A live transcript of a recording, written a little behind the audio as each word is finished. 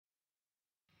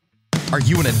Are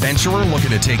you an adventurer looking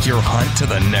to take your hunt to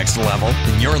the next level?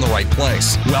 Then you're in the right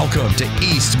place. Welcome to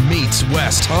East Meets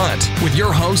West Hunt with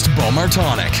your host, Bo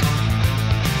Martonic.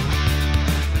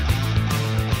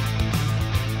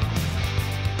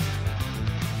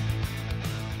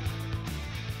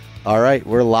 All right,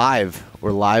 we're live.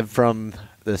 We're live from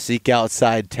the Seek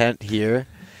Outside tent here.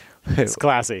 It's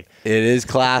classy. It is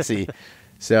classy.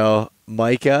 So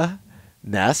Micah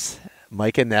Ness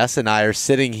and I are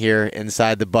sitting here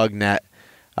inside the bug net,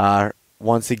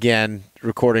 once again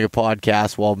recording a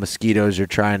podcast while mosquitoes are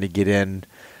trying to get in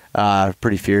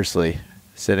pretty fiercely.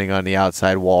 Sitting on the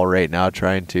outside wall right now,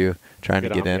 trying to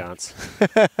get in.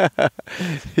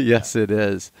 Yes, it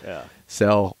is. Yeah.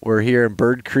 So we're here in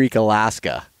Bird Creek,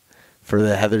 Alaska, for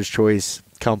the Heather's Choice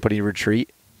Company retreat.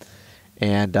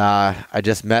 And I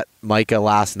just met Micah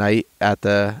last night at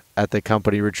the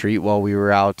company retreat while we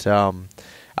were out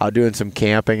doing some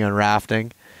camping and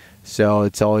rafting. So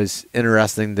it's always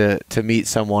interesting to meet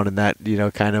someone in that,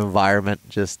 kind of environment,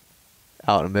 just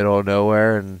out in the middle of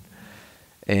nowhere.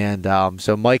 And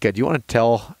so Micah, do you want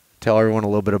to tell everyone a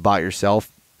little bit about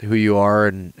yourself, who you are,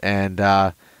 and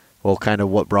well, kind of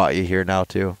what brought you here now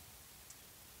too?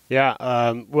 Yeah,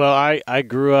 well, I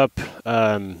grew up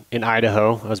in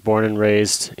Idaho. I was born and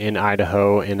raised in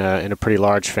Idaho in a pretty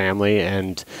large family,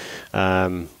 and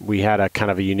we had a kind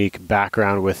of a unique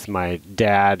background with my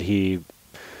dad. He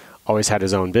always had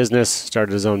his own business,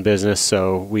 started his own business,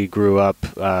 so we grew up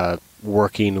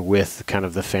working with kind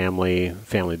of the family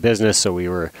business. So we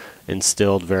were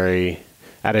instilled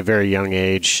at a very young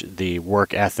age the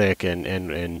work ethic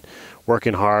and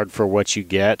working hard for what you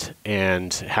get,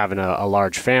 and having a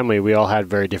large family. We all had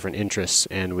very different interests,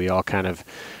 and we all kind of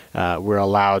were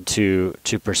allowed to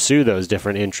pursue those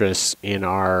different interests in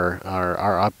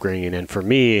our upbringing. And for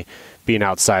me, being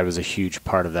outside was a huge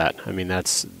part of that. I mean,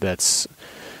 that's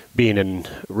being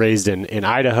raised in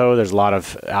Idaho. There's a lot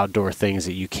of outdoor things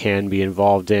that you can be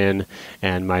involved in,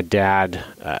 and my dad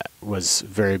was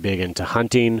very big into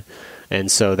hunting. And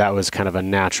so that was kind of a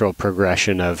natural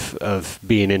progression of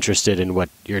being interested in what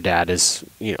your dad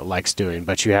likes doing.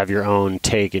 But you have your own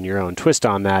take and your own twist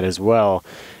on that as well.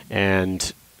 And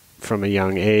from a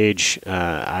young age,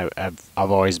 I've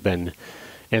always been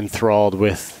enthralled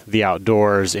with the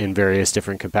outdoors in various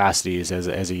different capacities.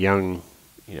 As a young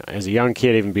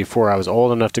kid, even before I was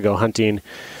old enough to go hunting,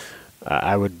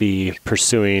 I would be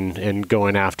pursuing and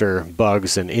going after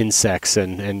bugs and insects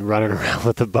and running around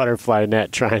with a butterfly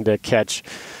net trying to catch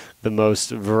the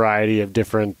most variety of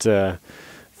different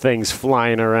things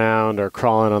flying around or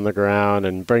crawling on the ground,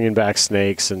 and bringing back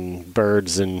snakes and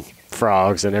birds and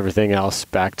frogs and everything else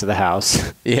back to the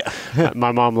house. Yeah.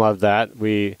 My mom loved that.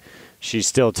 She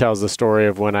still tells the story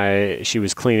of when she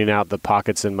was cleaning out the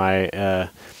pockets in my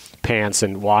pants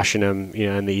and washing them,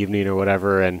 in the evening or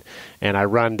whatever, and I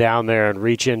run down there and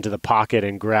reach into the pocket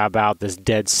and grab out this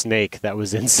dead snake that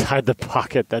was inside the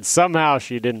pocket that somehow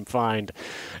she didn't find,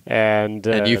 and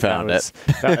you found it.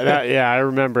 Yeah, I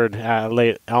remembered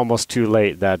almost too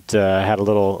late that had a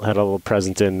little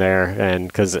present in there, and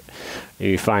because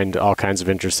you find all kinds of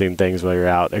interesting things while you're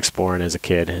out exploring as a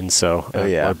kid, and so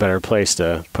what better place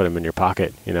to put them in your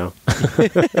pocket,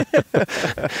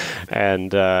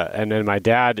 and then my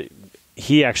dad,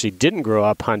 he actually didn't grow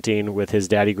up hunting with his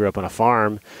dad. He grew up on a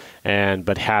farm,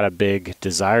 but had a big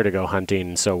desire to go hunting.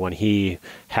 And so when he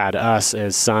had us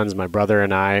as sons, my brother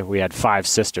and I, we had 5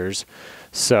 sisters.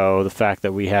 So the fact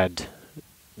that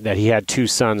he had 2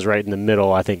 sons right in the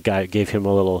middle, I think gave him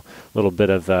a little bit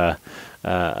of a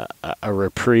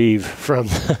reprieve from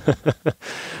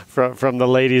from the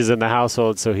ladies in the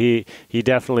household. So he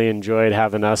definitely enjoyed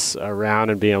having us around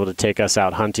and being able to take us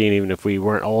out hunting. Even if we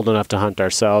weren't old enough to hunt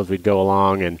ourselves, we'd go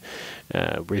along and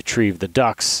retrieve the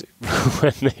ducks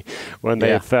when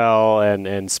they fell,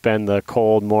 and spend the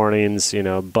cold mornings,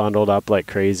 bundled up like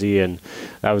crazy. And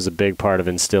that was a big part of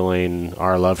instilling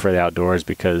our love for the outdoors,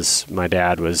 because my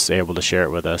dad was able to share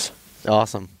it with us.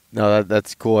 Awesome. No,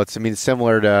 that's cool. It's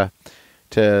similar to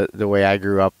the way I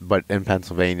grew up, but in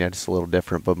Pennsylvania, just a little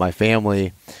different. But my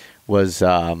family was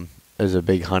a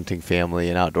big hunting family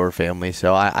and outdoor family,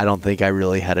 so I don't think I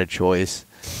really had a choice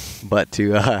but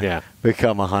to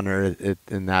become a hunter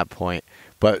in that point.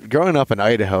 But growing up in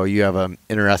Idaho, you have an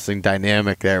interesting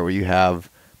dynamic there where you have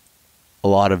a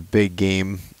lot of big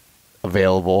game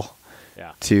available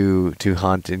to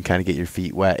hunt and kind of get your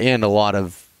feet wet, and a lot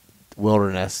of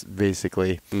wilderness,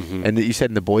 basically. Mm-hmm. And you said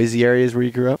in the Boise areas where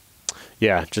you grew up?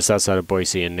 Yeah, just outside of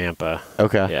Boise and Nampa.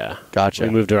 Okay. Yeah. Gotcha. We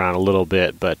moved around a little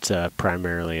bit, but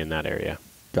primarily in that area.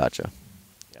 Gotcha.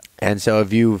 Yeah. And so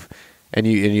you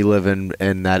live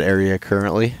in that area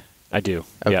currently? I do.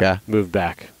 Okay. Yeah. Moved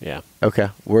back. Yeah. Okay.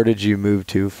 Where did you move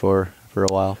to for a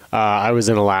while? I was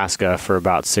in Alaska for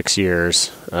about 6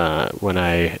 years.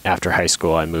 After high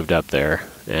school, I moved up there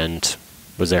and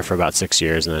was there for about 6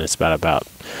 years, and then it's been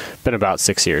about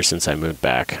 6 years since I moved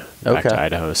back to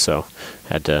Idaho. So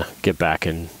had to get back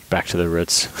to the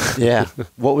roots. Yeah.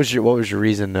 What was your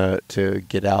reason to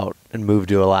get out and move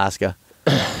to Alaska?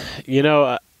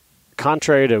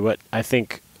 Contrary to what I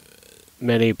think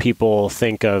many people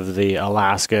think of the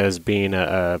Alaska as being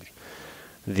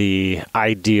the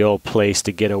ideal place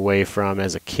to get away from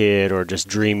as a kid, or just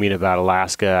dreaming about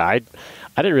Alaska, I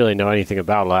didn't really know anything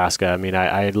about Alaska. I mean,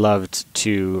 I loved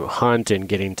to hunt and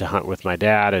getting to hunt with my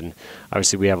dad, and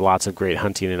obviously we have lots of great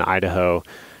hunting in Idaho,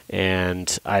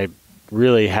 and I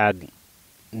really had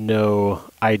no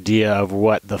idea of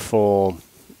what the full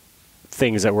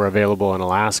things that were available in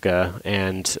Alaska,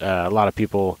 and a lot of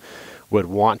people would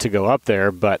want to go up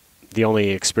there, but the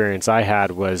only experience I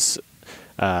had was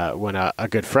when a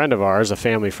good friend of ours, a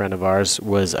family friend of ours,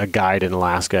 was a guide in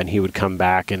Alaska, and he would come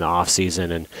back in the off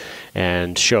season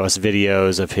and show us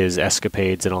videos of his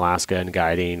escapades in Alaska and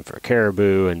guiding for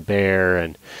caribou and bear,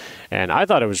 and I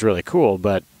thought it was really cool,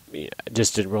 but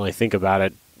just didn't really think about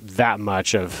it that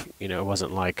much. It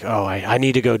wasn't like, oh, I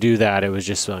need to go do that. It was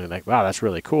just something like, wow, that's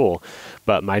really cool.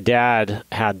 But my dad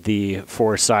had the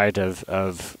foresight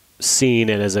of seeing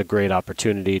it as a great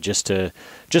opportunity just to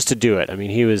do it. I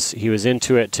mean, he was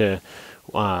into it to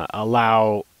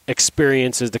allow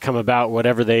experiences to come about,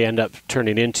 whatever they end up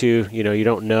turning into. You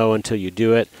don't know until you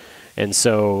do it. And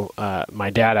so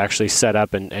my dad actually set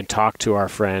up and talked to our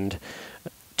friend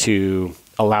to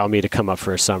allow me to come up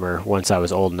for a summer once I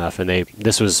was old enough. And I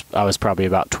was probably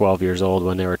about 12 years old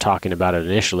when they were talking about it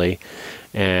initially,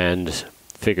 and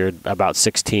figured about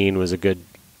 16 was a good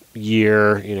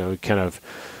year, kind of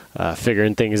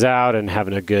figuring things out and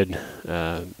having a good,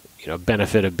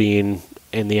 benefit of being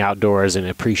in the outdoors and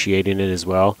appreciating it as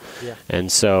well. Yeah.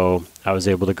 And so I was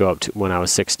able to go up to when I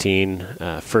was 16.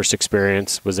 First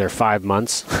experience, was there 5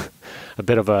 months, a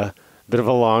bit of a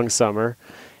long summer,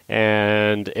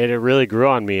 and it really grew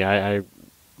on me. I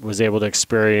was able to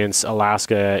experience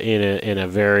Alaska in a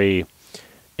very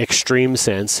extreme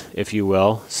sense, if you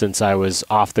will, since I was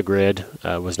off the grid,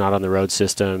 was not on the road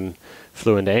system,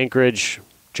 flew into Anchorage,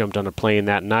 jumped on a plane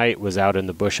that night, was out in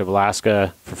the bush of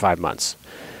Alaska for 5 months.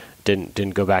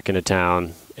 Didn't go back into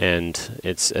town, and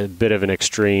it's a bit of an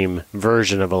extreme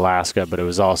version of Alaska, but it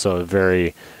was also a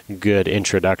very good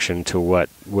introduction to what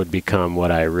would become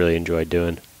what I really enjoyed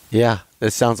doing. Yeah.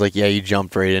 It sounds like, you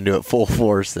jumped right into it full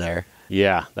force there.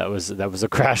 Yeah, that was a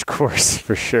crash course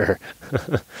for sure.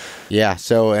 Yeah.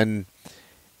 So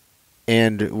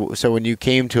so when you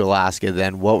came to Alaska,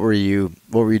 then what were you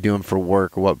doing for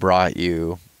work? What brought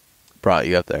you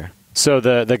up there? So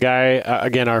the guy,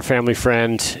 again, our family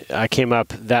friend, I came up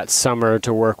that summer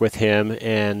to work with him,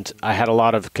 and I had a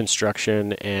lot of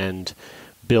construction and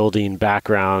building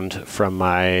background from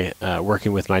my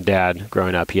working with my dad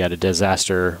growing up. He had a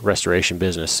disaster restoration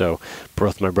business, so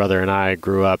both my brother and I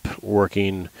grew up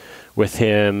working with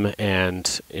him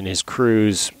and in his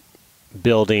crews,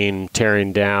 building,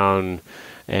 tearing down,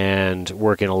 and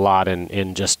working a lot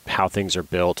in just how things are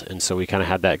built. And so we kind of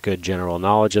had that good general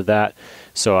knowledge of that.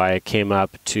 So I came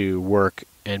up to work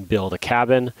and build a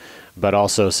cabin, but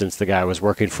also, since the guy I was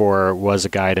working for was a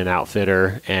guide and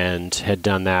outfitter and had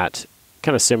done that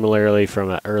kind of similarly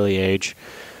from an early age,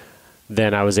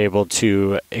 then I was able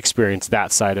to experience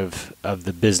that side of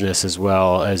the business as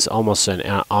well as almost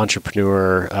an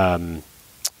entrepreneur,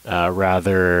 not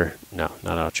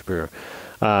entrepreneur,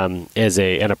 as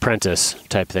an apprentice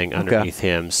type thing underneath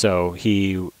him. So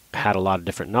he had a lot of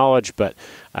different knowledge, but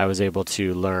I was able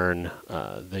to learn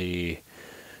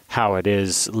how it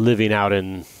is living out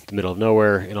in the middle of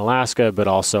nowhere in Alaska, but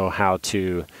also how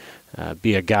to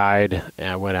be a guide. And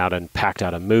I went out and packed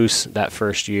out a moose that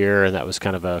first year, and that was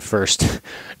kind of a first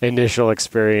initial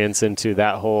experience into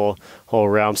that whole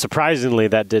realm. Surprisingly,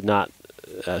 that did not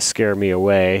scare me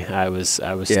away. I was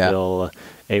still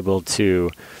able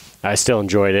to. I still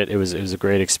enjoyed it. It was a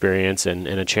great experience and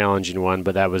a challenging one,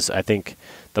 but that was, I think,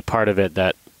 the part of it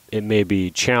that it may be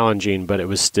challenging, but it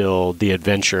was still the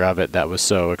adventure of it that was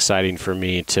so exciting for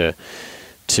me to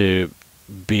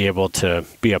be able to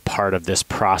be a part of this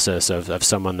process of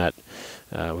someone that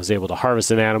was able to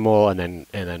harvest an animal and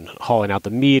then hauling out the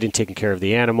meat and taking care of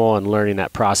the animal and learning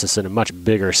that process in a much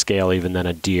bigger scale even than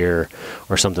a deer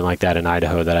or something like that in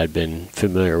Idaho that I'd been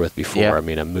familiar with before. Yeah. I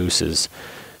mean, a moose is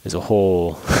a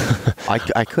whole I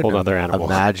couldn't whole other animal.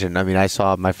 Imagine. I mean, I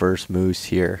saw my first moose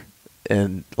here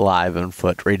and live on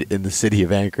foot right in the city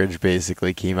of Anchorage.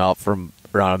 Basically, came out from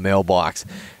around a mailbox.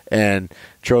 and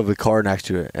drove the car next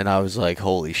to it. And I was like,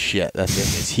 holy shit, that thing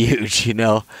is huge, you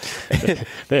know?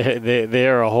 They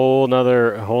are a whole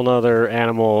nother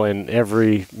animal in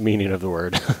every meaning of the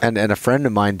word. And a friend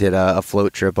of mine did a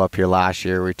float trip up here last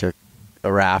year. We took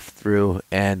a raft through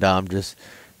and just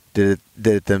did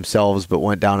it themselves, but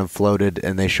went down and floated,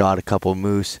 and they shot a couple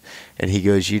moose. And he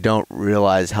goes, you don't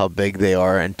realize how big they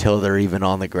are until they're even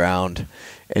on the ground,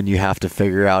 and you have to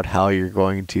figure out how you're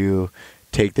going to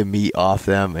take the meat off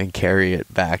them and carry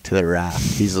it back to the raft.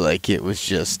 He's like, it was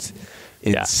just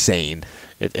insane.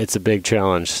 It's a big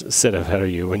challenge set ahead of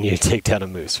you when you take down a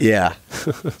moose. Yeah.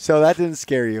 So that didn't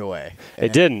scare you away.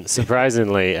 It didn't,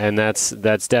 surprisingly, and that's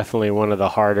definitely one of the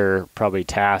harder probably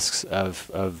tasks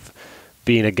of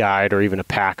being a guide or even a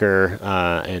packer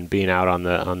and being out on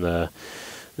the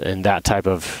in that type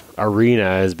of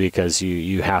arena, is because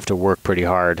you have to work pretty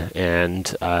hard,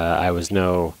 and I was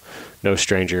no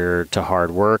stranger to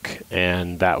hard work,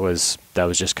 and that was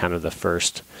just kind of the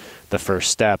first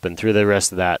step. And through the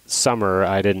rest of that summer,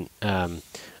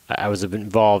 I was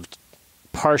involved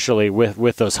partially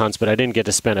with those hunts, but I didn't get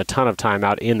to spend a ton of time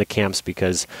out in the camps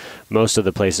because most of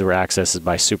the places were accessed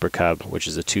by Super Cub, which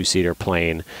is a 2-seater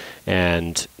plane,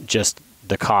 and just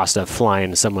the cost of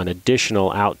flying someone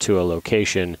additional out to a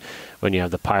location when you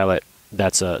have the pilot,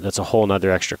 that's a whole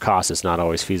nother extra cost. It's not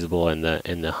always feasible in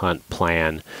the hunt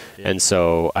plan. Yeah. And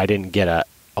so I didn't get a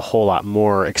whole lot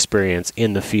more experience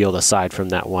in the field aside from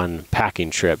that one packing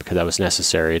trip, because that was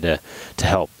necessary to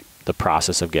help the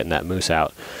process of getting that moose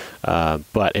out.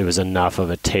 But it was enough of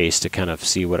a taste to kind of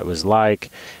see what it was like.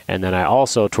 And then I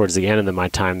also, towards the end of my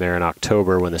time there in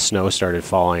October, when the snow started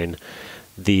falling,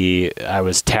 I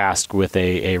was tasked with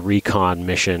a recon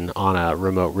mission on a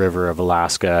remote river of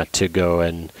Alaska to go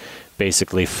and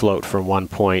basically float from one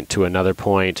point to another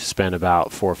point, spend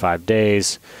about 4 or 5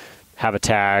 days, have a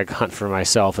tag, hunt for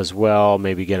myself as well,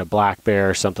 maybe get a black bear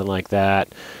or something like that,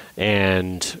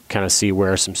 and kind of see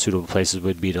where some suitable places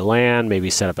would be to land, maybe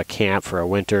set up a camp for a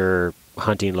winter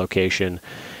hunting location.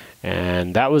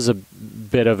 And that was a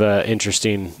bit of an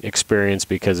interesting experience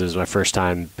because it was my first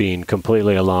time being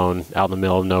completely alone out in the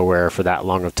middle of nowhere for that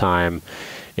long of time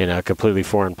in a completely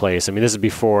foreign place. I mean, this is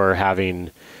before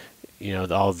having,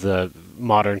 all the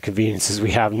modern conveniences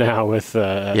we have now with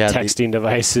texting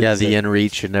devices. Yeah, the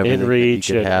inReach and everything.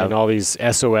 inReach and all these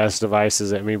SOS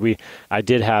devices. I mean, I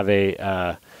did have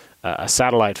a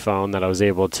satellite phone that I was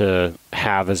able to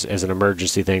have as an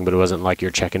emergency thing, but it wasn't like you're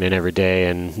checking in every day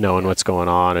and knowing what's going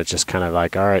on. It's just kind of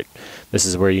like, all right, this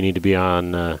is where you need to be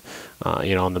on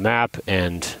the map,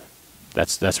 and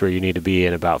that's where you need to be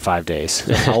in about 5 days.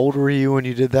 How old were you when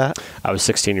you did that? I was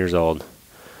 16 years old.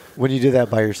 When you did that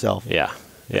by yourself? Yeah.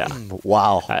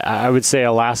 Wow. I would say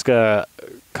Alaska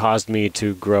caused me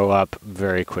to grow up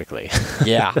very quickly.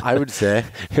 Yeah, I would say.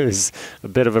 It was a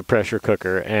bit of a pressure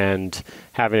cooker, and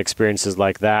having experiences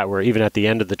like that where even at the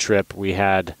end of the trip we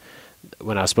had,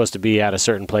 when I was supposed to be at a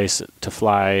certain place to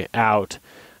fly out,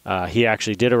 he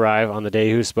actually did arrive on the day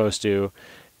he was supposed to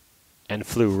and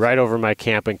flew right over my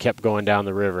camp and kept going down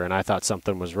the river, and I thought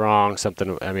something was wrong.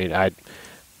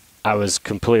 I was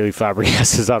completely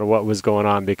flabbergasted out of what was going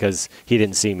on because he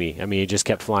didn't see me. I mean, he just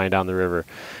kept flying down the river.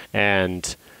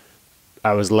 And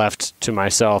I was left to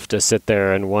myself to sit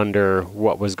there and wonder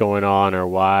what was going on or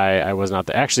why I was not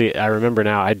there. Actually, I remember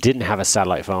now, I didn't have a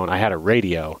satellite phone. I had a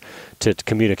radio to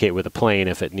communicate with a plane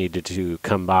if it needed to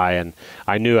come by. And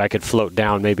I knew I could float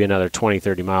down maybe another 20,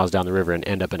 30 miles down the river and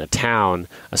end up in a town,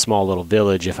 a small little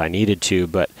village if I needed to,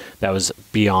 but that was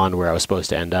beyond where I was supposed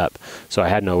to end up. So I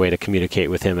had no way to communicate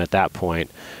with him at that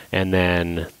point. And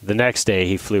then the next day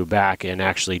he flew back and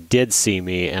actually did see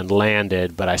me and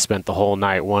landed, but I spent the whole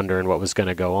night wondering what was going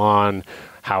to go on,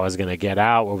 how I was going to get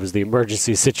out, what was the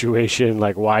emergency situation,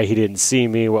 like why he didn't see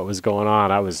me, what was going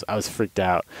on. I was freaked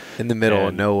out. In the middle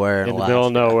of nowhere. In the middle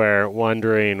of nowhere,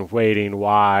 wondering, waiting,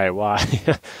 why.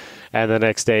 And the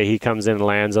next day he comes in and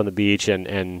lands on the beach,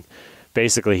 and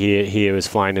basically he was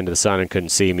flying into the sun and couldn't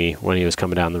see me when he was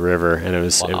coming down the river. And it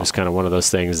was kind of one of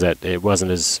those things that it wasn't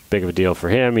as big of a deal for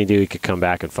him. He knew he could come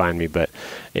back and find me, but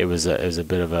it was a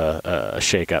bit of a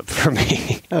shake-up for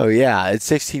me. Oh, yeah. At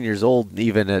 16 years old,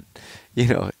 even at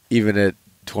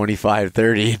 25,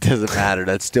 30, it doesn't matter.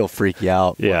 That'd still freak you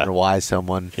out. Yeah. Wonder why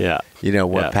someone,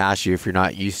 went past you if you're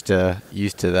not used to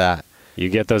that. You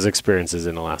get those experiences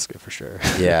in Alaska for sure.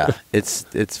 Yeah.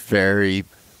 It's very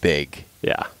big.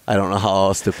 Yeah. I don't know how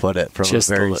else to put it from a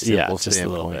very simple just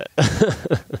standpoint. a little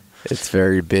bit. It's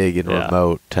very big and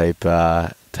remote type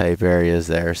areas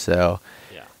there. So,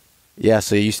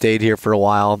 so you stayed here for a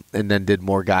while and then did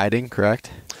more guiding,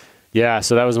 correct? Yeah,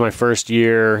 so that was my first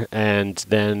year, and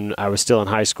then I was still in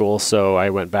high school, so I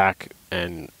went back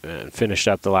finished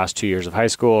up the last 2 years of high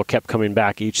school, kept coming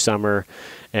back each summer,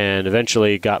 and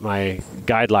eventually got my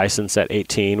guide license at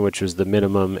 18, which was the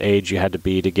minimum age you had to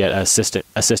be to get an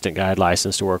assistant guide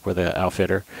license to work with an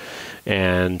outfitter.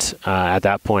 And at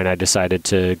that point, I decided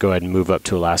to go ahead and move up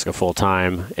to Alaska full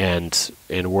time and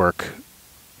work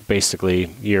basically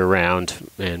year round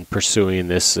and pursuing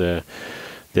this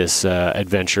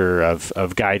adventure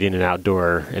of guiding and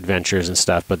outdoor adventures and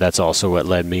stuff. But that's also what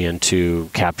led me into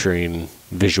capturing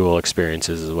visual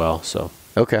experiences as well. So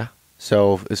okay.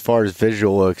 So as far as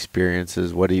visual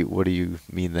experiences, what do you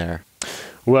mean there?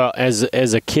 Well, as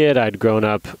a kid, I'd grown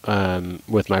up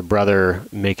with my brother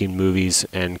making movies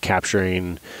and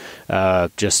capturing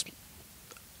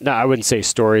I wouldn't say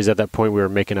stories at that point. We were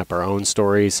making up our own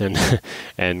stories and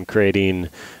and creating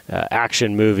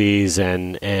action movies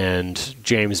and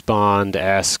James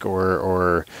Bond-esque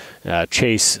or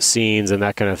chase scenes and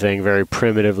that kind of thing, very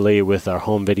primitively with our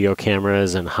home video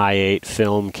cameras and high-8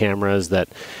 film cameras that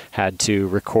had to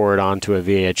record onto a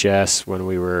VHS when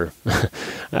we were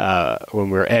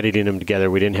editing them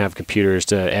together. We didn't have computers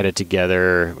to edit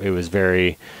together. It was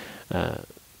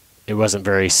it wasn't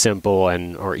very simple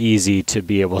or easy to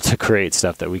be able to create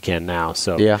stuff that we can now.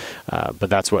 So, yeah. But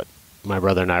that's what my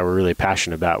brother and I were really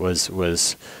passionate about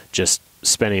was just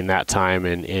spending that time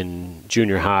in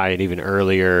junior high and even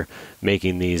earlier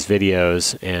making these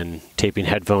videos and taping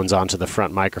headphones onto the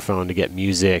front microphone to get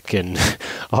music and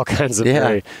all kinds of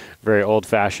very, very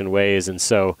old-fashioned ways. And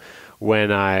so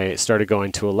when I started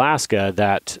going to Alaska,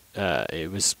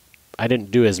 I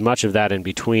didn't do as much of that in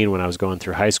between when I was going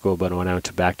through high school, but when I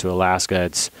went back to Alaska,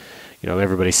 it's,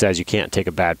 everybody says you can't take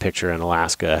a bad picture in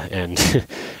Alaska, and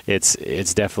it's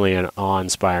definitely an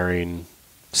awe-inspiring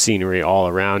scenery all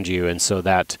around you, and so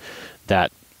that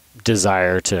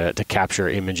desire to capture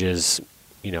images,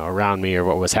 around me or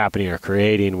what was happening or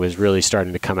creating was really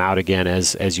starting to come out again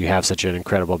as you have such an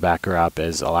incredible backdrop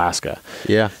as Alaska.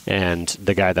 Yeah. And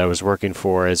the guy that I was working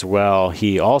for as well,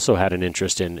 he also had an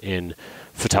interest in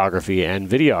photography and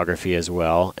videography as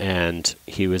well, and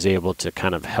he was able to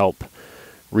kind of help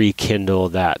rekindle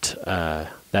that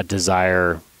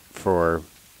desire for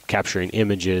capturing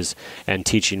images and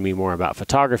teaching me more about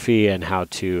photography and how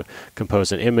to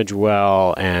compose an image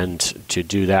well, and to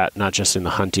do that not just in the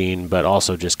hunting but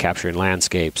also just capturing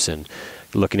landscapes and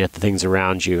looking at the things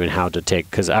around you and how to take,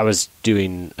 because I was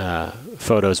doing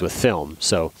photos with film,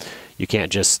 so you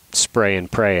can't just spray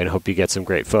and pray and hope you get some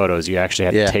great photos. You actually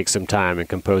had to take some time and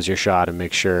compose your shot and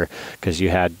make sure, because you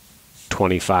had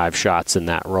 25 shots in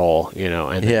that roll,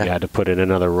 and then you had to put in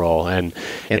another roll, and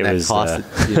it that was cost,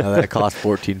 that cost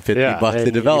 $14.50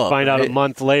 to develop. You find out a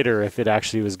month later if it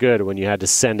actually was good when you had to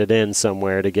send it in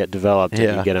somewhere to get developed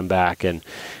and you get them back, and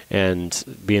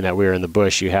being that we were in the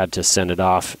bush, you had to send it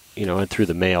off, through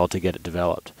the mail to get it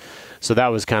developed. So that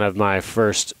was kind of my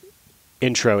first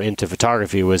intro into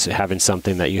photography, was having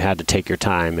something that you had to take your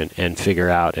time and figure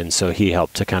out, and so he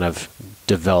helped to kind of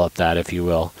develop that, if you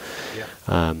will.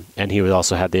 And he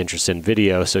also had the interest in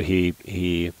video, so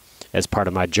he as part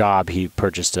of my job, he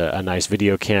purchased a nice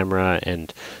video camera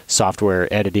and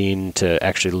software editing to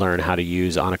actually learn how to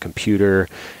use on a computer,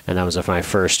 and that was my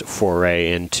first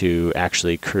foray into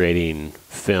actually creating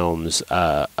films,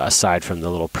 aside from the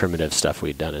little primitive stuff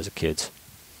we'd done as kids.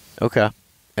 Okay.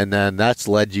 And then that's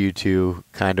led you to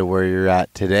kind of where you're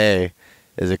at today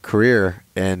as a career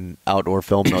in outdoor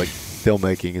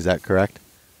filmmaking. Is that correct?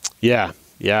 Yeah.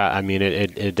 I mean,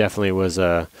 it definitely was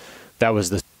that was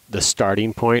the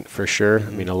starting point for sure. I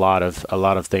mean, a lot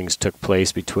of things took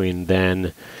place between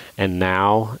then and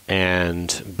now,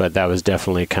 but that was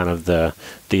definitely kind of the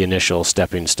initial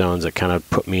stepping stones that kind of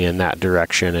put me in that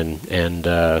direction and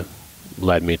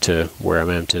led me to where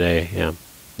I am today. Yeah.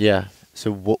 Yeah.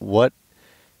 So what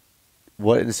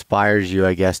inspires you,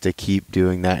 I guess, to keep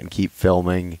doing that and keep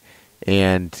filming?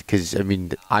 And because, I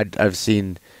mean, I've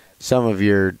seen some of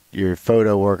your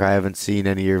photo work. I haven't seen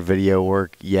any of your video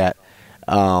work yet,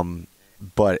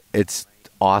 but it's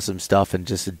awesome stuff, and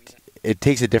just it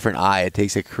takes a different eye. It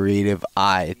takes a creative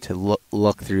eye to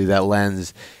look through that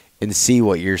lens and see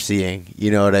what you're seeing.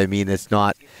 You know what I mean? It's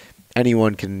not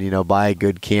anyone can buy a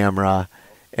good camera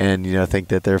and think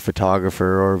that they're a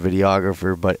photographer or a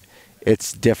videographer, but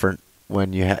it's different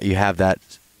when you have that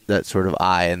sort of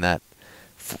eye and that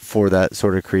for that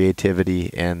sort of creativity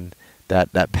and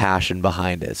that passion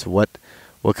behind it. So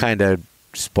what kind of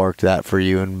sparked that for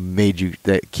you and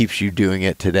that keeps you doing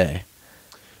it today?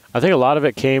 I think a lot of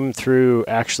it came through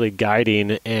actually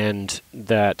guiding, and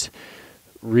that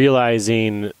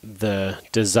realizing the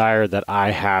desire that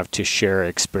I have to share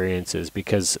experiences,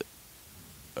 because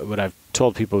what I've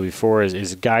told people before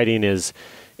is guiding is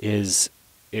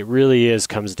it really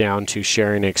comes down to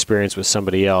sharing an experience with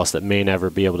somebody else that may never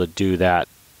be able to do that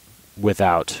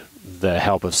without the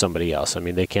help of somebody else. I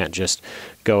mean, they can't just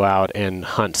go out and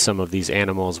hunt some of these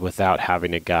animals without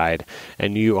having a guide.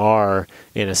 And you are,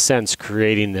 in a sense,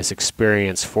 creating this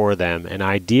experience for them. And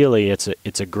ideally, it's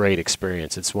a great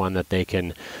experience. It's one that they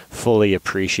can fully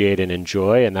appreciate and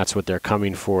enjoy. And that's what they're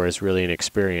coming for, is really an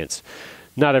experience.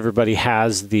 Not everybody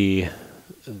has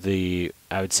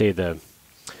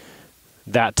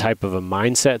that type of a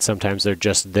mindset. Sometimes they're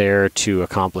just there to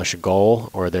accomplish a goal,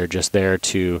 or they're just there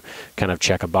to kind of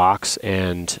check a box,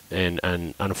 and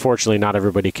unfortunately not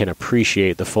everybody can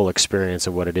appreciate the full experience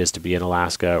of what it is to be in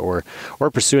Alaska, or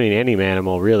pursuing any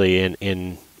animal really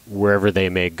in wherever they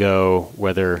may go,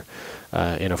 whether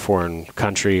in a foreign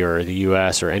country or the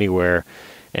US or anywhere.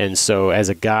 And so as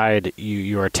a guide,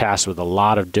 you are tasked with a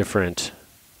lot of different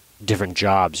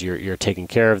jobs. You're taking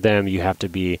care of them. You have to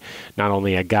be not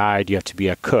only a guide, you have to be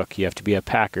a cook, you have to be a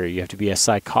packer, you have to be a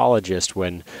psychologist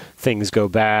when things go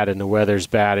bad and the weather's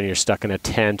bad and you're stuck in a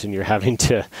tent and you're having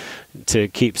to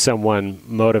keep someone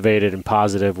motivated and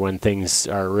positive when things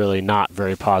are really not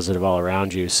very positive all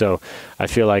around you. So I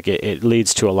feel like it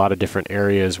leads to a lot of different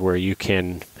areas where you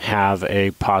can have a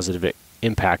positive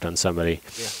impact on somebody.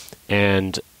 Yeah.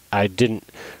 And I didn't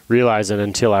realize it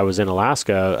until I was in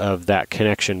Alaska, of that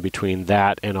connection between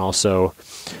that and also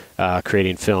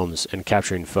creating films and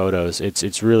capturing photos.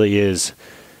 It's really is,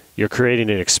 you're creating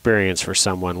an experience for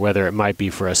someone, whether it might be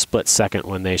for a split second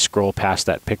when they scroll past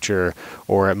that picture,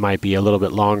 or it might be a little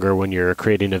bit longer when you're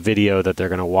creating a video that they're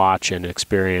going to watch and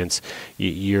experience.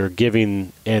 You're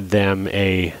giving them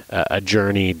a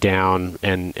journey down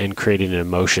and creating an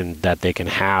emotion that they can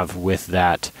have with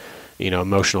that,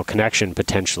 emotional connection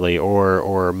potentially,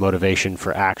 or motivation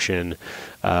for action,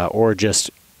 or just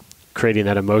creating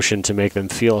that emotion to make them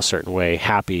feel a certain way,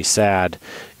 happy, sad,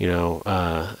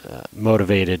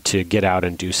 motivated to get out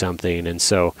and do something. And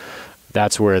so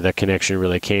that's where the connection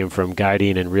really came from,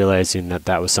 guiding and realizing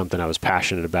that was something I was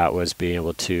passionate about, was being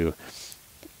able to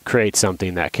create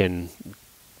something that can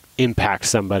impact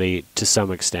somebody to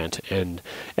some extent. And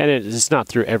it's not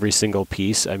through every single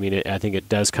piece. I mean, I think it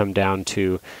does come down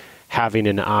to having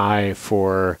an eye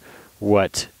for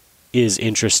what is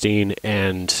interesting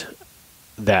and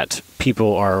that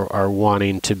people are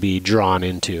wanting to be drawn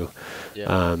into.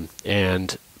 Yeah.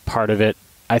 And part of it,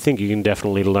 I think you can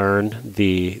definitely learn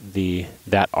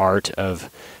that art of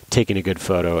taking a good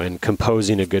photo and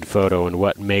composing a good photo and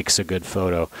what makes a good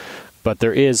photo. But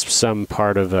there is some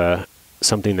part of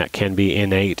something that can be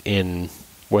innate in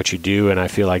what you do. And I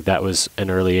feel like that was an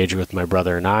early age with my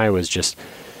brother and I, was just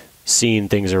seeing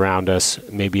things around us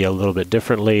maybe a little bit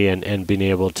differently, and being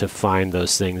able to find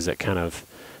those things that kind of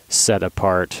set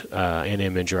apart an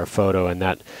image or a photo. And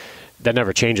that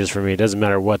never changes for me. It doesn't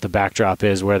matter what the backdrop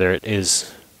is, whether it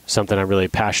is something I'm really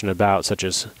passionate about, such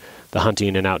as the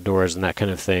hunting and outdoors and that kind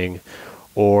of thing,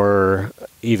 or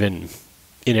even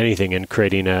in anything, in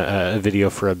creating a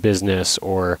video for a business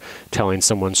or telling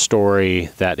someone's story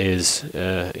that is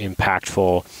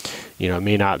impactful. It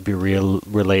may not be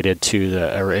related to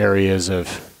the areas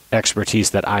of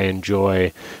expertise that I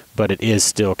enjoy, but it is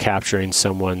still capturing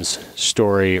someone's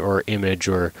story or image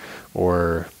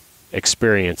or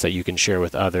experience that you can share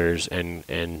with others,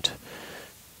 and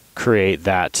create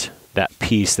that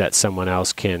piece that someone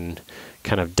else can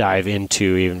kind of dive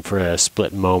into, even for a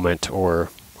split moment, or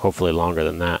hopefully longer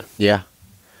than that. Yeah.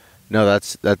 No,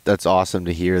 that's awesome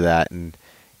to hear that.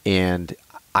 And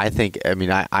I think,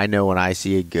 I know when I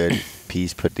see a good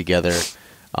piece put together,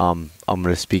 I'm going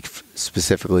to speak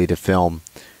specifically to film.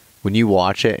 When you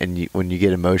watch it and when you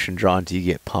get emotion drawn to, you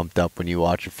get pumped up when you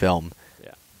watch a film.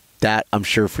 Yeah. That, I'm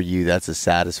sure for you, that's a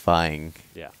satisfying,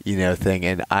 thing.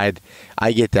 And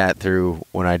I get that through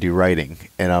when I do writing,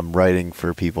 and I'm writing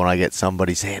for people, and I get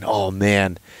somebody saying, "Oh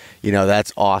man,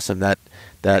 that's awesome. That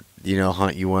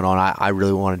hunt you went on. I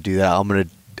really want to do that. I'm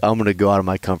gonna go out of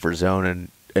my comfort zone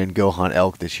and go hunt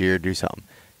elk this year, do something."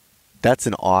 That's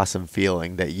an awesome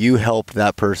feeling that you helped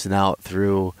that person out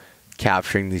through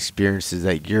capturing the experiences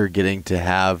that you're getting to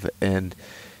have, and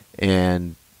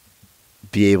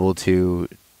be able to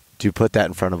put that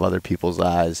in front of other people's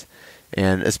eyes.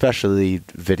 And especially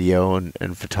video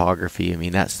and photography.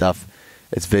 That stuff,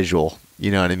 it's visual.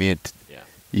 You know what I mean?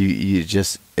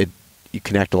 You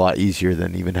connect a lot easier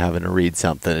than even having to read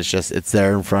something. It's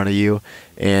there in front of you,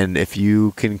 and if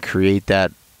you can create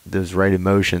those right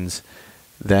emotions,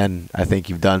 then I think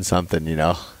you've done something.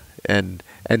 And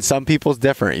some people's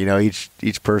different.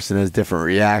 Each person has different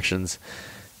reactions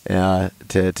to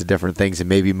different things, and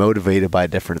may be motivated by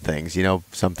different things.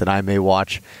 Something I may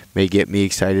watch may get me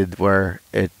excited where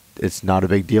it's not a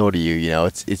big deal to you. You know,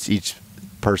 it's each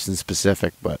person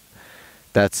specific, but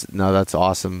that's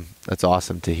awesome. That's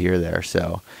awesome to hear there.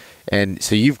 So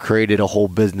you've created a whole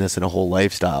business and a whole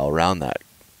lifestyle around that,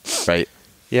 right?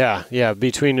 Yeah.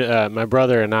 Between my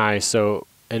brother and I, so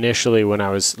initially when I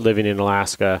was living in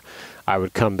Alaska, I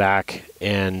would come back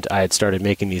and I had started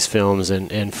making these films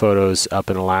and photos up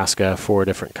in Alaska for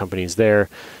different companies there.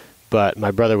 But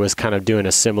my brother was kind of doing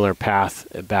a similar path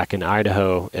back in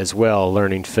Idaho as well,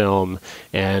 learning film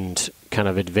and kind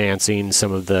of advancing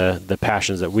some of the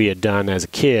passions that we had done as a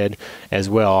kid as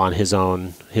well on his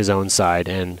own side.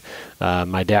 And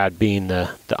my dad, being the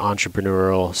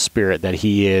entrepreneurial spirit that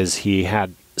he is, he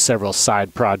had several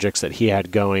side projects that he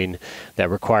had going that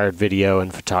required video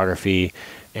and photography,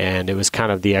 and it was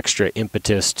kind of the extra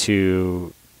impetus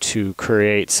to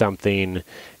create something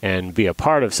and be a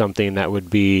part of something that would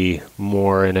be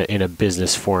more in a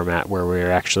business format, where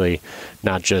we're actually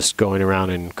not just going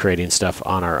around and creating stuff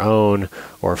on our own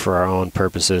or for our own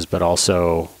purposes, but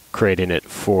also creating it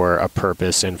for a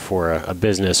purpose and for a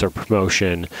business or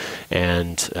promotion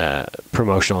and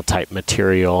promotional type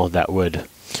material that would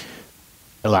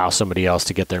allow somebody else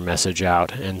to get their message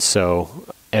out. And so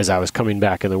as I was coming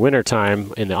back in the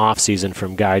wintertime, in the off season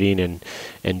from guiding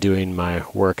and doing my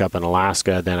work up in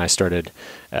Alaska, then I started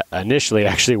initially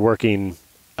actually working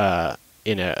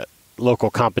in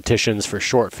local competitions for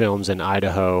short films in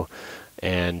Idaho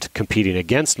and competing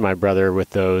against my brother with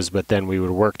those, but then we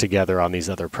would work together on these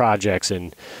other projects.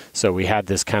 And so we had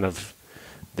this kind of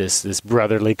this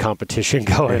brotherly competition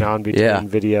going on between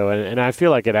video, and I feel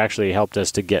like it actually helped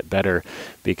us to get better,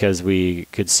 because we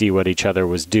could see what each other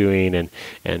was doing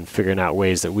and figuring out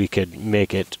ways that we could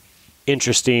make it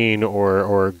interesting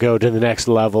or go to the next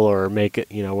level or make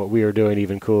it, what we were doing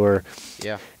even cooler.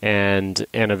 Yeah. And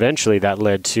eventually that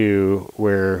led to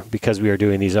where, because we were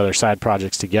doing these other side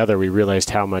projects together, we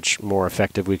realized how much more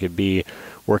effective we could be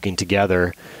working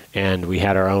together, and we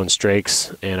had our own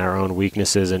strengths and our own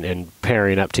weaknesses, and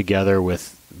pairing up together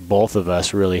with both of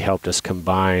us really helped us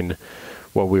combine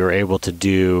what we were able to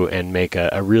do and make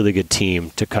a really good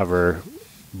team to cover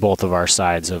both of our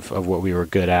sides of what we were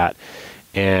good at.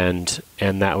 And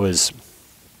that was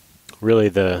really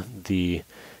the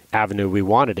avenue we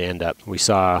wanted to end up. We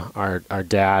saw our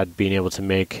dad being able to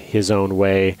make his own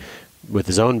way with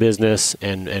his own business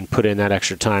and put in that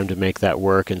extra time to make that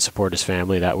work and support his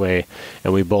family that way.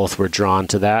 And we both were drawn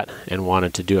to that and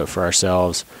wanted to do it for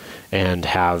ourselves and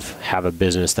have a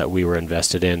business that we were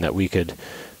invested in, that we could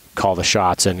call the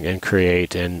shots and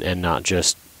create and not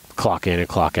just clock in and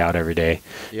clock out every day.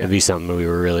 Yeah. It'd be something we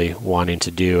were really wanting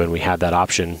to do, and we had that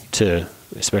option to,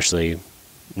 especially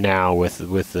now with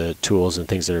the tools and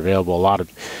things that are available. A lot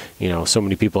of, so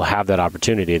many people have that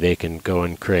opportunity. They can go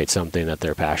and create something that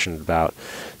they're passionate about.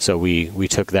 So we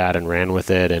took that and ran with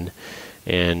it,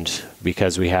 and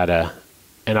because we had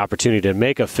an opportunity to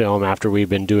make a film after we'd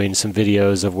been doing some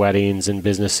videos of weddings and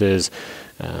businesses,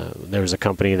 there was a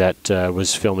company that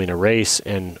was filming a race,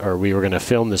 or we were going to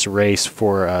film this race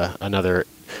for another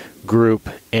group,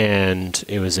 and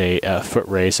it was a foot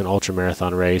race, an ultra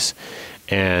marathon race,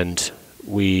 and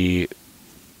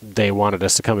they wanted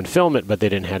us to come and film it, but they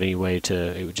didn't have any way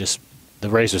to. The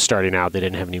race was starting out. They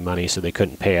didn't have any money, so they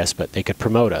couldn't pay us, but they could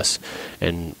promote us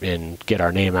and get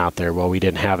our name out there. Well, we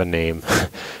didn't have a name.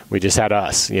 We just had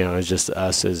us. It was just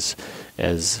us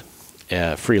as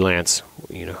freelance,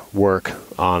 work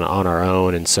on our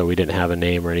own, and so we didn't have a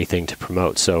name or anything to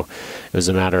promote. So it was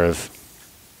a matter of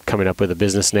coming up with a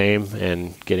business name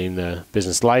and getting the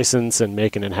business license and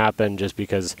making it happen, just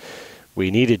because we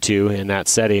needed to in that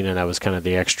setting, and that was kind of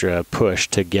the extra push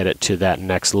to get it to that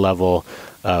next level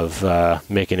of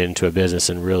making it into a business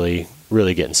and really,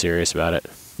 really getting serious about it.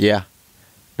 Yeah,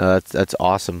 no, that's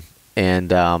awesome.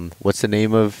 And what's the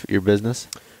name of your business?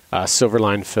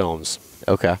 Silverline Films.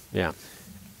 Okay. Yeah.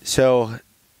 So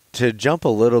to jump a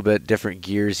little bit different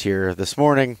gears here, this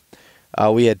morning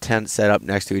we had tents set up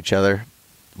next to each other.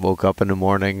 Woke up in the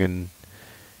morning and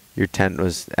your tent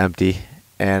was empty,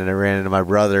 and I ran into my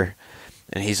brother.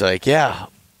 And he's like, "Yeah,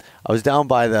 I was down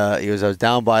by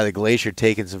the glacier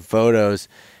taking some photos."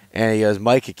 And he goes,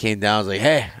 "Micah came down." I was like,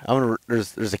 "Hey,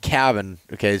 there's a cabin,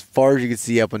 okay, as far as you can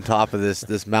see up on top of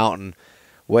this mountain,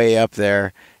 way up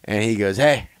there." And he goes,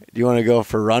 "Hey, do you want to go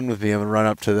for a run with me? I'm gonna run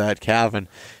up to that cabin."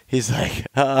 He's like,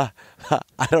 "I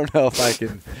don't know if I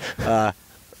can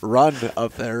run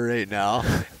up there right now."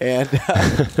 And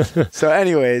so,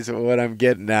 anyways, what I'm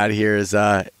getting at here is,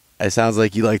 it sounds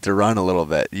like you like to run a little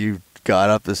bit. You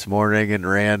got up this morning and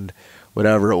ran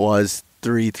whatever it was,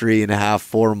 3.5,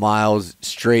 4 miles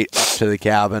straight up to the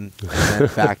cabin and then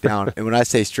back down. And when I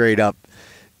say straight up,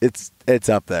 it's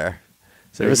up there.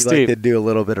 So It was you like steep. to do a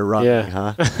little bit of running,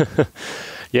 huh?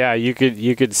 Yeah, you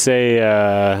could say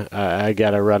I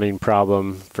got a running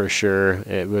problem for sure.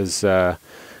 It was,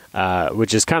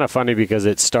 which is kind of funny because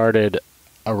it started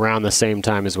around the same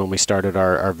time as when we started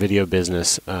our video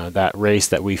business. That race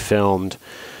that we filmed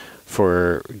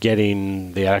for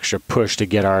getting the extra push to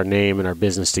get our name and our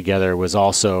business together was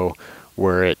also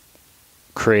where it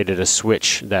created a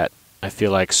switch that I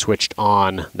feel like switched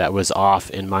on that was off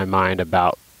in my mind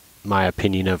about my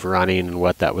opinion of running and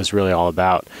what that was really all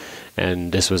about.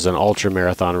 And this was an ultra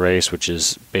marathon race, which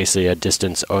is basically a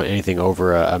distance, anything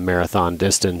over a marathon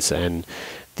distance. And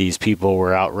these people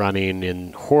were out running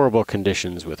in horrible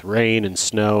conditions with rain and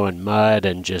snow and mud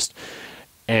and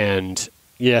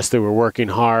yes, they were working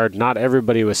hard. Not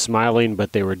everybody was smiling,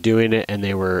 but they were doing it and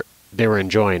they were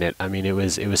enjoying it. I mean, it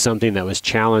was something that was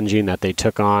challenging that they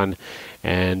took on,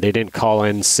 and they didn't call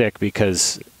in sick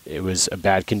because it was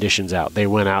bad conditions out. They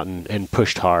went out and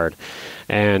pushed hard.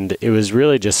 And it was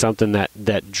really just something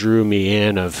that drew me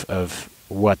in of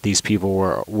what these people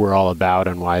were all about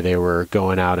and why they were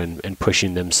going out and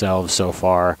pushing themselves so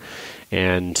far.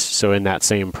 And so in that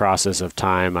same process of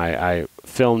time, I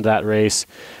filmed that race.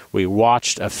 We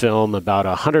watched a film about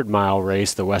a 100-mile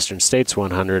race, the Western States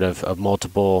 100, of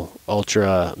multiple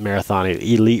ultra marathon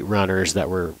elite runners that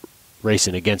were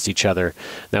racing against each other.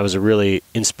 That was a really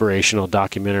inspirational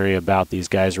documentary about these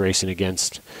guys racing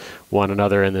against one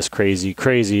another in this crazy,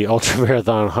 crazy ultra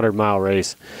marathon 100-mile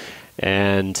race.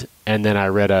 And then I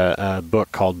read a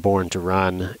book called Born to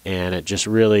Run, and it just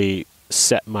really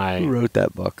set my... Who wrote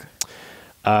that book?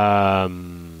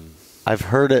 I've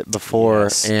heard it before,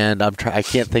 yes. and I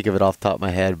can't think of it off the top of my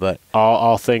head, but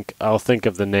I'll think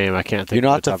of the name. I can't think. You're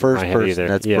not of the the top first of my head person either.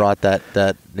 that's brought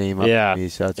that name up to me,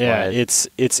 so that's why.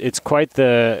 It's quite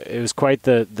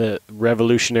the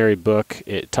revolutionary book.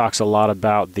 It talks a lot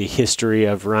about the history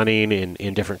of running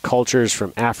in different cultures,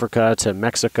 from Africa to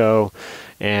Mexico,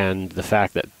 and the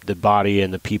fact that the body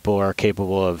and the people are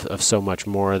capable of so much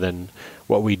more than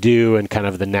what we do, and kind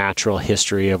of the natural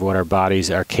history of what our bodies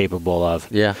are capable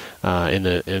of. Yeah.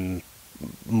 In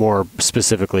more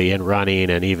specifically in running,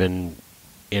 and even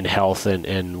in health and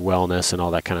wellness and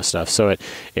all that kind of stuff. So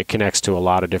it connects to a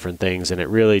lot of different things, and it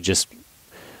really just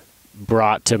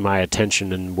brought to my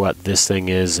attention and what this thing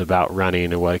is about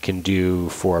running and what it can do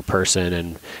for a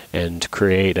person and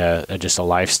create just a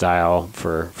lifestyle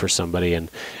for somebody. And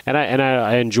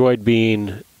I enjoyed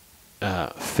being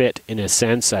fit in a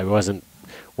sense. I wasn't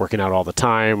working out all the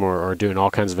time or doing all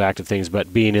kinds of active things,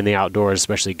 but being in the outdoors,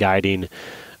 especially guiding,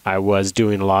 I was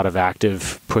doing a lot of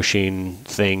active pushing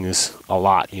things a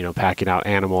lot, packing out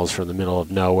animals from the middle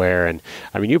of nowhere. And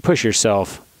I mean, you push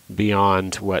yourself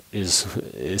beyond what is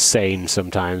sane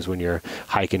sometimes when you're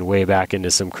hiking way back into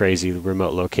some crazy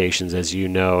remote locations, as you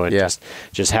know, and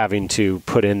just having to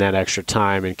put in that extra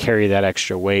time and carry that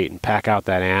extra weight and pack out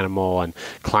that animal and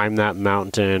climb that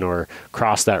mountain or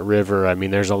cross that river. I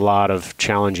mean, there's a lot of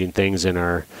challenging things in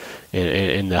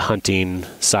the hunting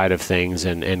side of things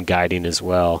and guiding as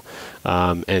well.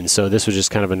 And so this was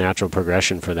just kind of a natural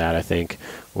progression for that, I think,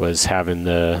 was having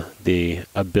the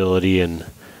ability and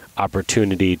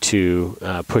opportunity to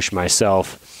push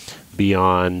myself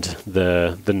beyond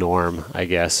the norm, I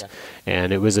guess. Yeah.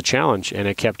 And it was a challenge, and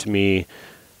it kept me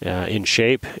in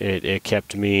shape. It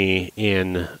kept me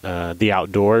in the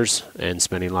outdoors and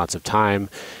spending lots of time.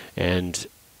 And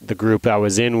the group I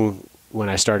was in when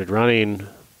I started running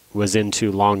was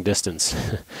into long distance.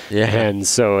 Yeah. And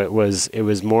so it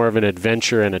was more of an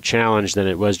adventure and a challenge than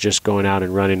it was just going out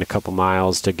and running a couple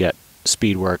miles to get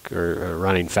speed work or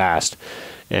running fast.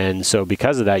 And so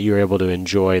because of that, you're able to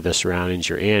enjoy the surroundings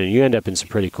you're in, and you end up in some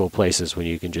pretty cool places when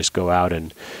you can just go out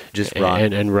and just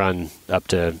run and run up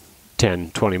to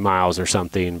 10, 20 miles or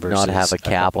something versus not have a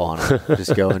cap on it.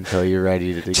 Just go until you're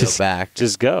ready to go back.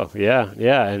 Just go. Yeah.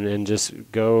 And just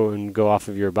go off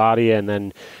of your body, and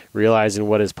then realizing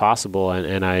what is possible.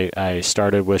 And I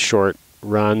started with short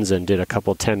runs and did a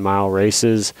couple 10-mile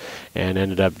races and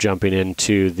ended up jumping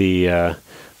into the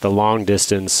long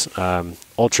distance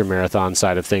ultra marathon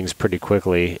side of things pretty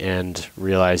quickly, and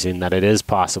realizing that it is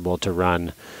possible to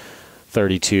run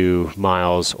 32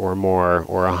 miles or more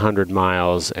or 100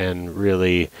 miles and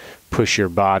really push your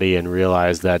body and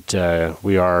realize that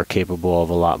we are capable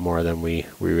of a lot more than we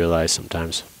realize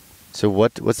sometimes. So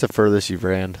what's the furthest you've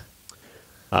ran?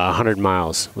 100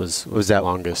 miles was that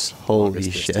longest? Holy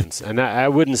shit. Distance. And I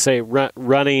wouldn't say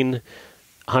running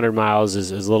 100 miles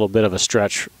is a little bit of a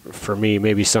stretch for me.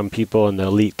 Maybe some people in the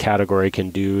elite category can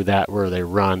do that where they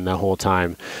run the whole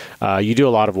time. You do a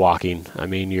lot of walking. I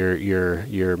mean,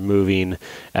 you're moving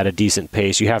at a decent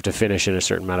pace. You have to finish in a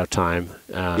certain amount of time.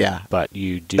 But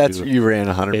you do. You ran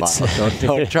 100 miles.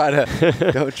 Don't try to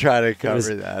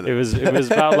cover that. It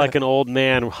was about like an old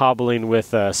man hobbling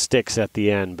with sticks at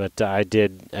the end. But I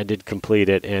did complete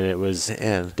it, and it was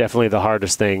definitely the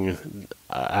hardest thing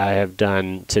I have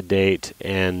done to date.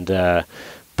 And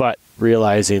but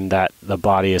realizing that the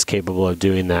body is capable of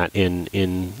doing that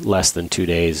in less than 2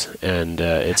 days, and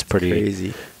it's pretty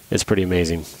crazy. It's pretty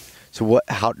amazing. So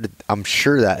I'm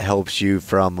sure that helps you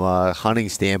from a hunting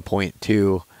standpoint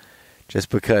too, just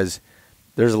because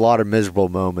there's a lot of miserable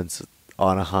moments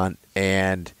on a hunt,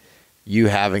 and you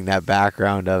having that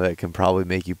background of it can probably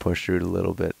make you push through it a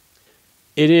little bit.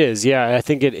 It is, yeah. I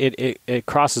think it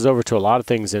crosses over to a lot of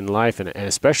things in life, and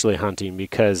especially hunting,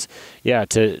 because,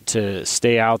 to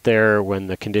stay out there when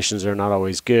the conditions are not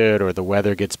always good, or the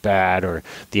weather gets bad, or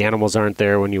the animals aren't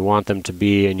there when you want them to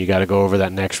be, and you got to go over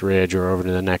that next ridge or over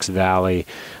to the next valley.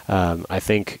 I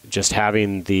think just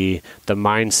having the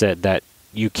mindset that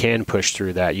you can push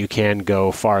through that. You can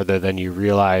go farther than you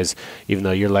realize, even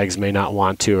though your legs may not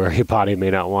want to or your body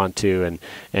may not want to.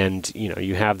 And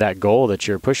you have that goal that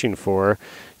you're pushing for.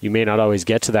 You may not always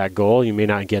get to that goal. You may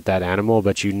not get that animal,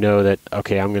 but you know that,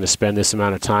 okay, I'm going to spend this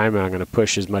amount of time and I'm going to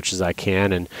push as much as I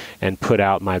can and put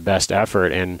out my best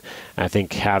effort. And I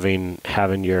think having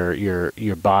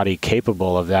your body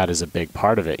capable of that is a big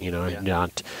part of it.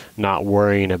 Not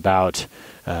worrying about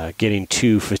getting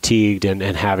too fatigued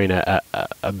and having a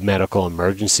medical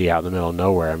emergency out in the middle of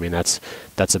nowhere. I mean, that's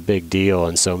a big deal.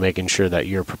 And so making sure that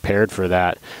you're prepared for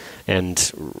that,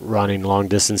 and running long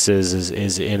distances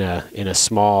is in a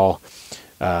small,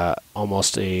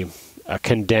 almost a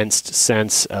condensed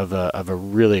sense of a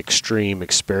really extreme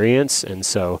experience. And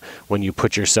so when you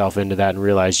put yourself into that and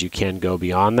realize you can go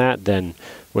beyond that, then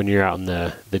when you're out in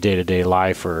the day-to-day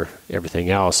life or everything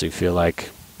else, you feel like,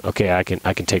 okay, I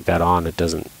can take that on. It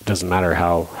doesn't matter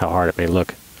how hard it may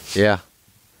look. Yeah.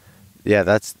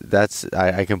 That's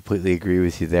I completely agree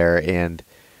with you there. And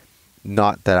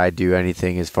not that I do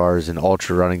anything as far as an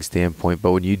ultra running standpoint,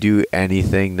 but when you do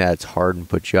anything that's hard and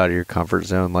puts you out of your comfort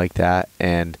zone like that,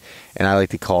 and I like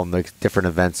to call them like different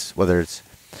events, whether it's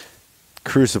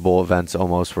crucible events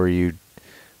almost,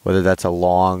 whether that's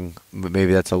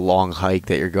maybe that's a long hike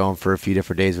that you're going for a few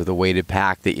different days with a weighted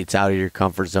pack that it's out of your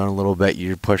comfort zone a little bit,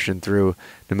 you're pushing through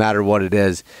no matter what it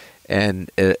is, and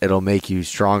it'll make you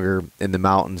stronger in the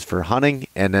mountains for hunting,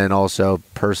 and then also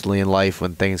personally in life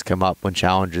when things come up, when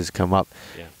challenges come up,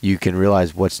 you can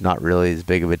realize what's not really as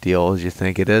big of a deal as you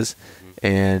think it is,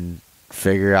 and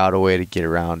figure out a way to get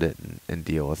around it and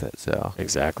deal with it. So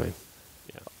exactly.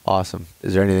 Awesome.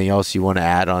 Is there anything else you want to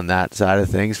add on that side of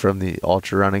things from the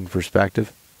ultra running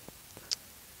perspective?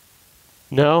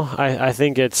 No, I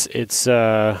think I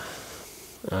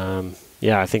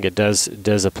think it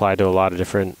does apply to a lot of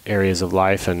different areas of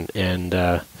life, and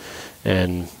it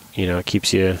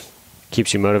keeps you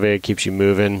motivated, keeps you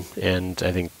moving, and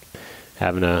I think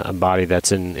having a body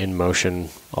that's in motion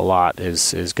a lot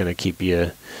is going to keep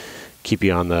you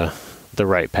on the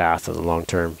right path in the long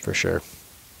term for sure.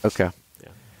 Okay.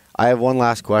 I have one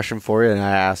last question for you, and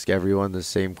I ask everyone the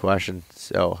same question.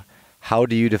 So, how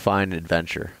do you define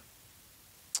adventure?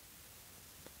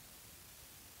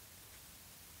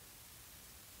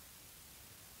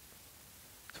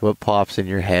 So what pops in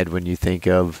your head when you think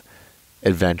of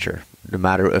adventure? No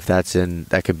matter if that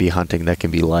could be hunting, that can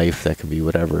be life, that can be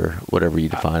whatever you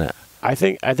define it. I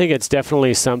think it's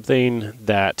definitely something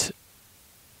that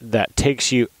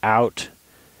takes you out,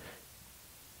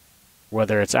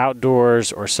 whether it's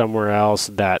outdoors or somewhere else,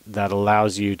 that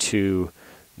allows you to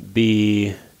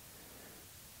be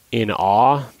in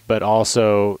awe, but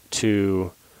also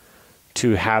to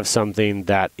have something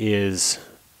that is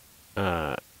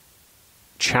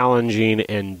challenging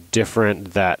and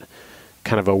different, that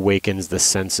kind of awakens the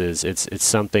senses. It's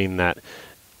something that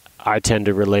I tend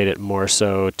to relate it more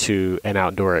so to an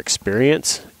outdoor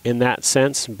experience in that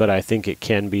sense, but I think it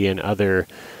can be in other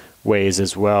ways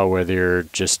as well, whether you're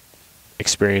just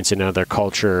experiencing another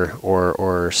culture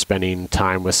or spending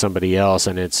time with somebody else,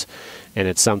 and it's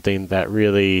something that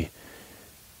really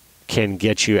can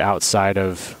get you outside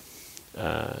of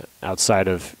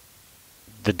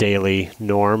the daily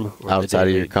norm, outside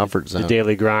of your comfort zone, the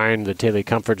daily grind, the daily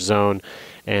comfort zone,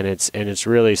 and it's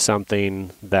really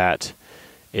something that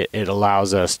it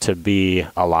allows us to be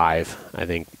alive. I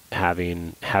think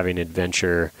having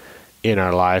adventure in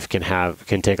our life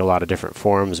can take a lot of different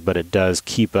forms, but it does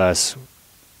keep us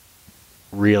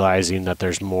realizing that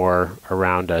there's more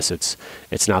around us.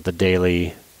 It's not the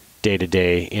day to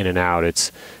day in and out.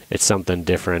 It's something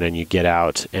different, and you get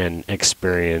out and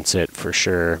experience it for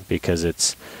sure, because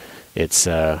it's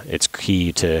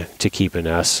key to keeping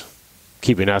us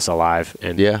alive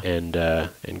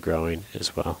and growing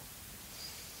as well.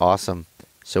 Awesome.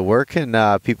 So where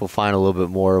can people find a little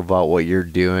bit more about what you're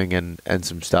doing and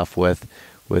some stuff with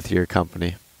your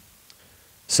company?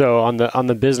 So on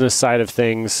the business side of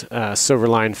things,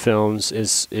 Silverline Films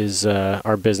is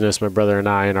our business, my brother and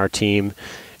I and our team.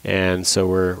 And so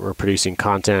we're producing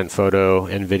content, photo,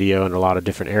 and video in a lot of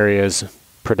different areas,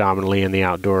 predominantly in the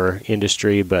outdoor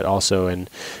industry, but also in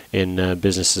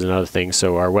businesses and other things.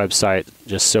 So our website,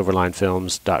 just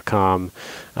silverlinefilms.com.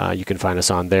 You can find us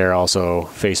on there. Also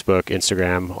Facebook,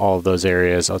 Instagram, all of those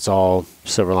areas. It's all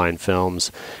Silverline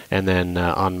Films. And then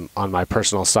on my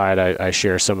personal side, I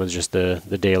share some of just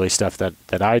the daily stuff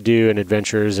that I do, and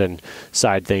adventures and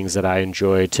side things that I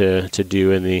enjoy to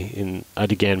do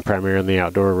again, primarily in the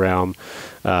outdoor realm.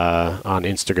 On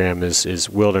Instagram is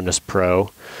Wilderness Pro.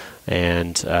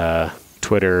 And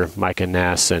Twitter, Micah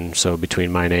Ness, and so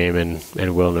between my name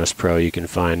and Wilderness Pro, you can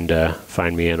find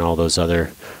me in all those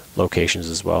other locations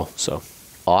as well. So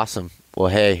awesome. Well,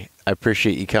 hey, I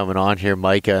appreciate you coming on here,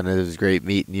 Micah, and it was great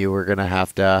meeting you. We're gonna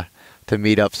have to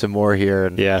meet up some more here.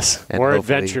 And more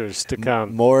adventures to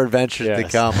come. More adventures to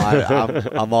come.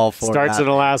 I'm all for it. Starts in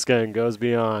Alaska and goes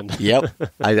beyond. Yep,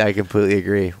 I completely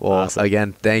agree. Well, awesome.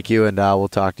 Again, thank you, and we'll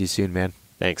talk to you soon, man.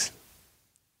 Thanks.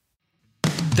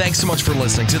 Thanks so much for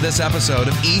listening to this episode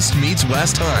of East Meets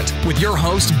West Hunt with your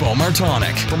host, Bo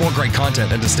Martonic. For more great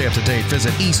content and to stay up to date,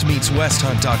 visit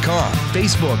eastmeetswesthunt.com,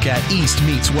 Facebook at East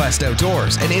Meets West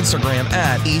Outdoors, and Instagram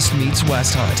at East Meets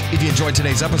West Hunt. If you enjoyed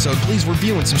today's episode, please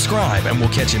review and subscribe, and we'll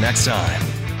catch you next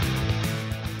time.